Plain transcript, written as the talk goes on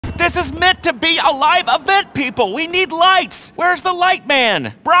This is meant to be a live event, people. We need lights. Where's the light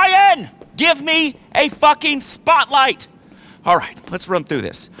man? Brian, give me a fucking spotlight. All right, let's run through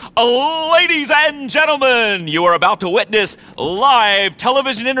this. Ladies and gentlemen, you are about to witness live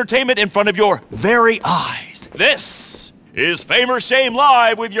television entertainment in front of your very eyes. This is Fame or Shame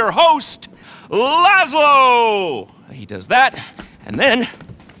Live with your host, Laszlo. He does that, and then,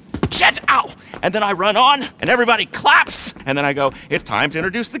 shit, ow! And then I run on, and everybody claps, and then I go, it's time to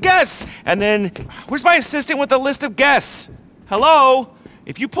introduce the guests. And then, where's my assistant with the list of guests? Hello?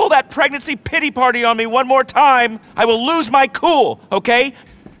 If you pull that pregnancy pity party on me one more time, I will lose my cool, okay?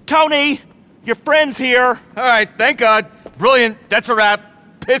 Tony, your friend's here. All right, thank God. Brilliant, that's a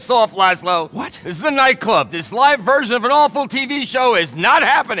wrap. Piss off, Laszlo. What? This is a nightclub. This live version of an awful TV show is not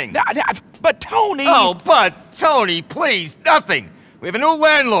happening. But Tony... Oh, but Tony, please, nothing. We have a new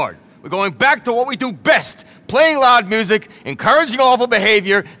landlord. We're going back to what we do best. Playing loud music, encouraging awful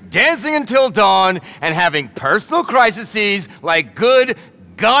behavior, dancing until dawn, and having personal crises like good,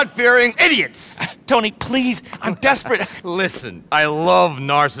 God-fearing idiots. Tony, please, I'm desperate. Listen, I love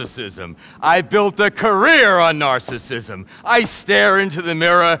narcissism. I built a career on narcissism. I stare into the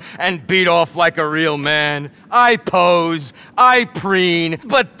mirror and beat off like a real man. I pose, I preen,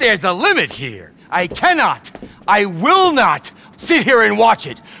 but there's a limit here. I cannot, I will not sit here and watch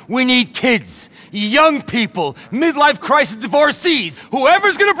it. We need kids, young people, midlife crisis divorcees,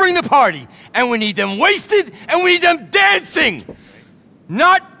 whoever's gonna bring the party. And we need them wasted, and we need them dancing.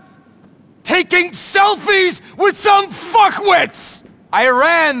 Not taking selfies with some fuckwits! I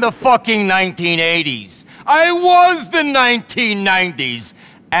ran the fucking 1980s. I was the 1990s.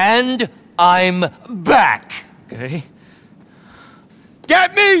 And I'm back. Okay.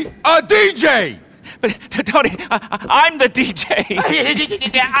 Get me a DJ! But, Tony, I'm the DJ.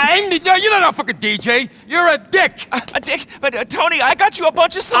 No, you're not a fucking DJ. You're a dick. A dick? But, Tony, I got you a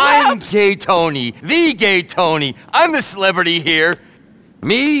bunch of celebs. I'm Gay Tony, the Gay Tony. I'm the celebrity here.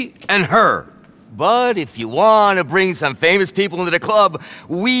 Me and her. But if you want to bring some famous people into the club,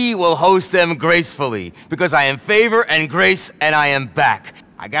 we will host them gracefully. Because I am favor and grace, and I am back.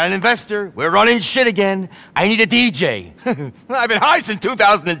 I got an investor. We're running shit again. I need a DJ. I've been high since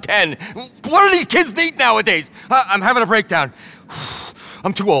 2010. What do these kids need nowadays? I'm having a breakdown.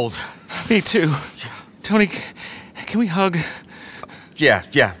 I'm too old. Me too. Tony, can we hug?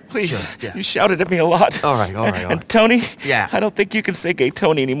 Yeah. Please. Sure, yeah. You shouted at me a lot. All right. And Tony? Yeah. I don't think you can say Gay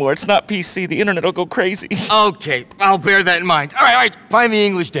Tony anymore. It's not PC. The internet will go crazy. Okay, I'll bear that in mind. All right. Find me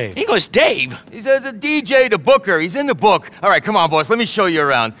English Dave. English Dave? He's a DJ, the booker. He's in the book. All right, come on, boss. Let me show you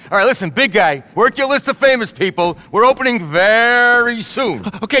around. All right, listen, big guy. Work your list of famous people. We're opening very soon.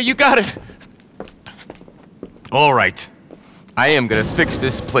 Okay, you got it. All right. I am gonna fix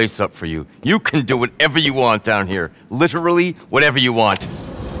this place up for you. You can do whatever you want down here. Literally, whatever you want.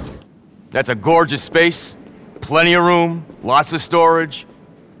 That's a gorgeous space. Plenty of room. Lots of storage.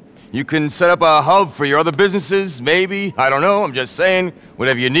 You can set up a hub for your other businesses, maybe. I don't know, I'm just saying.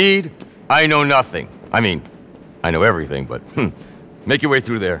 Whatever you need. I know nothing. I mean, I know everything, but make your way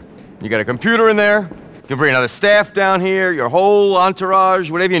through there. You got a computer in there. You can bring another staff down here, your whole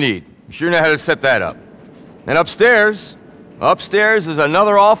entourage, whatever you need. You sure know how to set that up. And upstairs is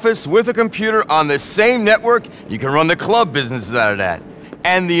another office with a computer on the same network. You can run the club businesses out of that.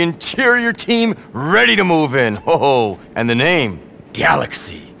 And the interior team ready to move in. Oh, and the name,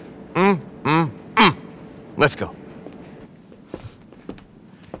 Galaxy. Let's go.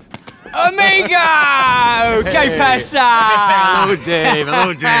 Amigo! Que pasa? Hello, Dave.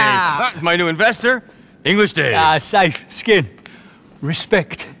 Hello, Dave. It's my new investor, English Dave. Safe skin.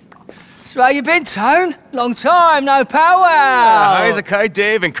 Respect. So how you been, Tone? Long time, no power. High as a kite,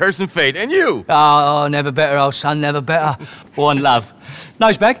 Dave, and cursing fate. And you? Oh, never better, old son, never better. One love.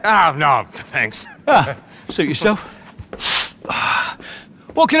 Nose bag? Oh, no, thanks. Suit yourself.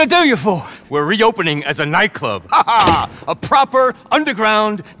 What can I do you for? We're reopening as a nightclub. A proper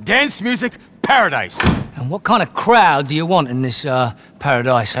underground dance music paradise. And what kind of crowd do you want in this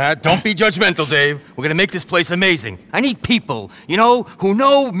paradise? Don't be judgmental, Dave. We're gonna make this place amazing. I need people, you know, who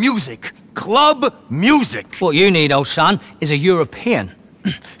know music. Club music. What you need, old son, is a European.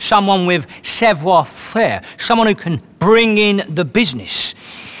 Someone with savoir-faire. Someone who can bring in the business.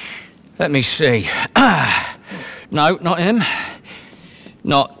 Let me see. No, not him.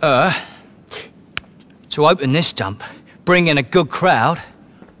 Not her. To open this dump, bring in a good crowd.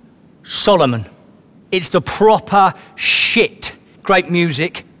 Solomon. It's the proper shit. Great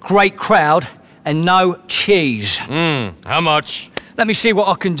music, great crowd, and no cheese. How much? Let me see what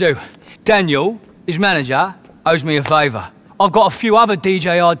I can do. Daniel, his manager, owes me a favour. I've got a few other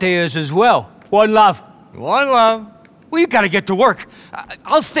DJ ideas as well. One love. One love. Well, you gotta get to work.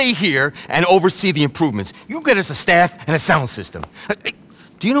 I'll stay here and oversee the improvements. You get us a staff and a sound system.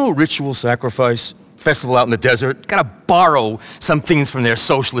 Do you know ritual sacrifice? Festival out in the desert? Gotta borrow some things from their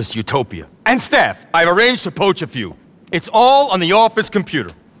socialist utopia. And staff, I've arranged to poach a few. It's all on the office computer.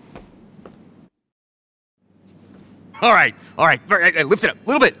 All right, lift it up, a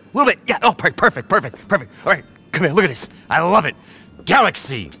little bit. Yeah, oh, perfect. All right, come here, look at this. I love it.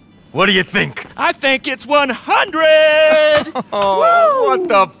 Galaxy. What do you think? I think it's 100! Oh, what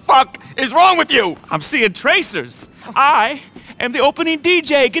the fuck is wrong with you? I'm seeing tracers. I am the opening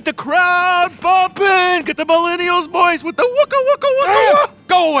DJ. Get the crowd bumping. Get the millennials boys with the wooka.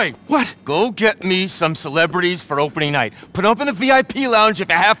 Go away. What? Go get me some celebrities for opening night. Put them up in the VIP lounge if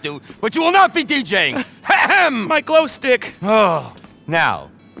you have to, but you will not be DJing. Ahem. My glow stick. Oh, now,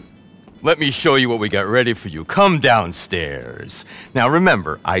 let me show you what we got ready for you. Come downstairs. Now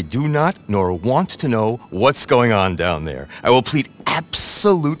remember, I do not nor want to know what's going on down there. I will plead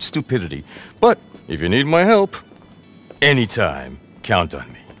absolute stupidity. But if you need my help, anytime, count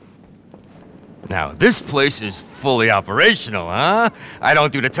on me. Now, this place is fully operational, huh? I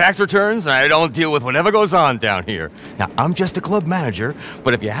don't do the tax returns, and I don't deal with whatever goes on down here. Now, I'm just a club manager,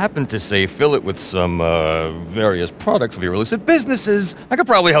 but if you happen to, say, fill it with some, various products of your illicit businesses, I could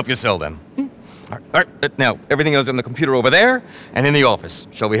probably help you sell them. All right, now, everything else on the computer over there, and in the office.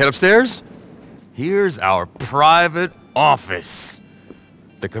 Shall we head upstairs? Here's our private office.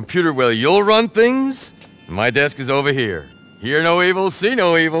 The computer where you'll run things, my desk is over here. Hear no evil, see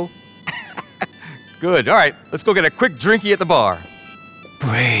no evil. Good. All right, let's go get a quick drinky at the bar.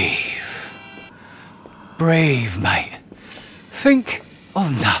 Brave. Brave, mate. Think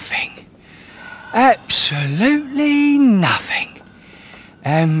of nothing. Absolutely nothing.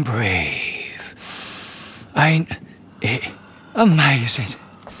 And brave. Ain't it amazing?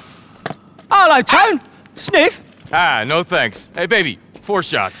 Hello, Tone. Sniff. Ah, no thanks. Hey, baby, 4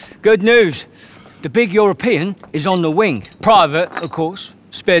 shots. Good news. The big European is on the wing. Private, of course.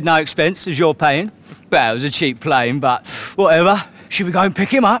 Spared no expense, as you're paying. Well, it was a cheap plane, but whatever. Should we go and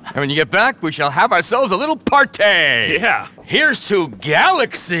pick him up? And when you get back, we shall have ourselves a little party. Yeah. Here's to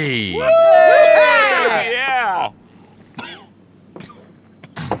Galaxy. Woo! Yeah.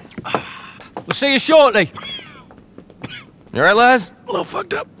 We'll see you shortly. You all right, Laz? A little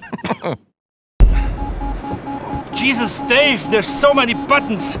fucked up. Jesus, Dave, there's so many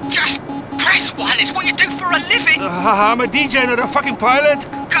buttons. Just press one. It's what you do for a living. I'm a DJ, not a fucking pilot.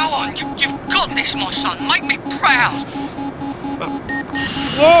 Go on. You've got this, my son. Make me proud.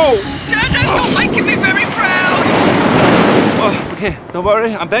 Whoa! That's not making me very proud. Oh, okay, don't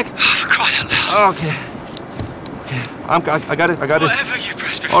worry, I'm back. Oh, for crying out loud. Okay. I got it. Whatever you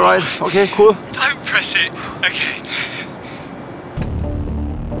press before. All right, okay, cool. Don't press it again.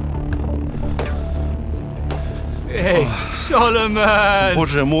 Hey, Solomon!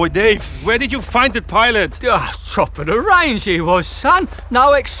 Boże mój, Dave, where did you find that pilot? Top of the range he was, son.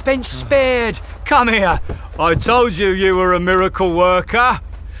 No expense spared. Come here. I told you you were a miracle worker.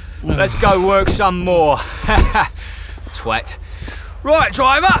 Let's go work some more. Twat. Right,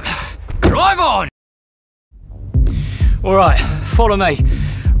 driver. Drive on. All right, follow me.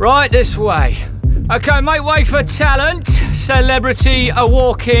 Right this way. Okay, make way for talent. Celebrity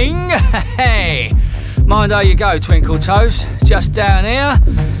a-walking. Hey. Mind how you go, Twinkle Toes. Just down here.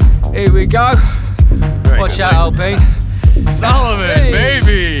 Here we go. Watch out, Alpine. Solomon, Hey.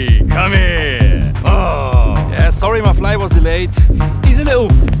 baby, come here. Oh. Yeah, sorry my flight was delayed. He's a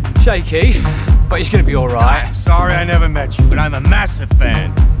little shaky, but he's gonna be all right. I'm sorry I never met you, but I'm a massive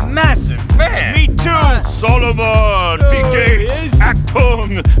fan. Massive fan. Me too, Solomon, he is.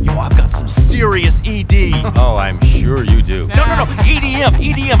 Achtung. Yo, I've got some serious ED. Oh, I'm sure you do. No,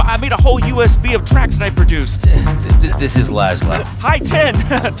 EDM. I made a whole USB of tracks that I produced. This is Laszlo. High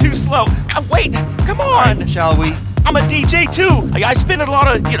 10, too slow. Wait, come on. Shall we? I'm a DJ too. I spin at a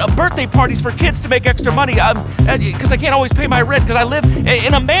lot of birthday parties for kids to make extra money. Because I can't always pay my rent because I live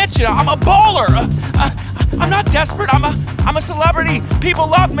in a mansion. I'm a baller. I'm not desperate. I'm a celebrity. People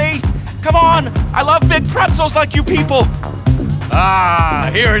love me. Come on. I love big pretzels like you people. Ah,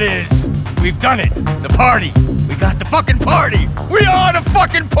 here it is. We've done it. The party. We got the fucking party. We are the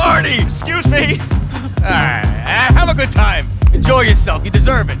fucking party. Excuse me. Alright, have a good time. Enjoy yourself. You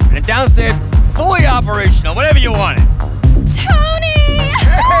deserve it. And downstairs, fully operational, whatever you wanted. Tony!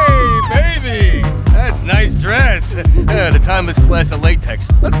 Hey, baby! That's nice dress. The timeless class of latex.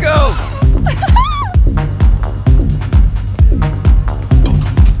 Let's go!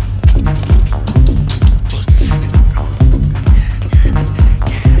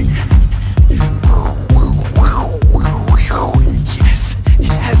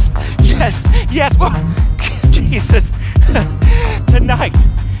 Yes. Well, Jesus.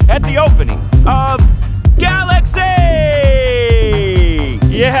 at the opening of Galaxy!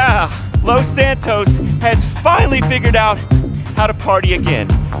 Yeah, Los Santos has finally figured out how to party again.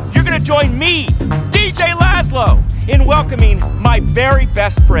 You're gonna join me, DJ Laszlo, in welcoming my very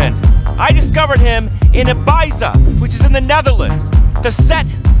best friend. I discovered him in Ibiza, which is in the Netherlands. The set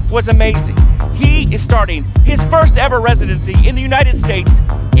was amazing. He is starting his first ever residency in the United States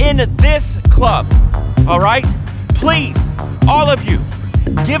in this club. All right? Please, all of you,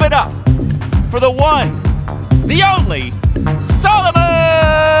 give it up for the one, the only, Solomon!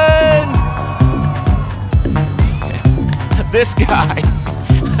 This guy.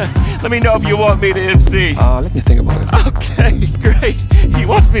 Let me know if you want me to MC. Let me think about it. Okay, great. He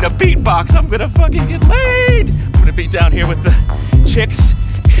wants me to beatbox. I'm gonna fucking get laid. I'm gonna be down here with the chicks,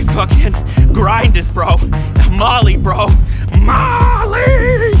 fucking grinding, bro. Molly, bro.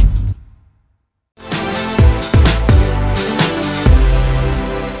 Molly!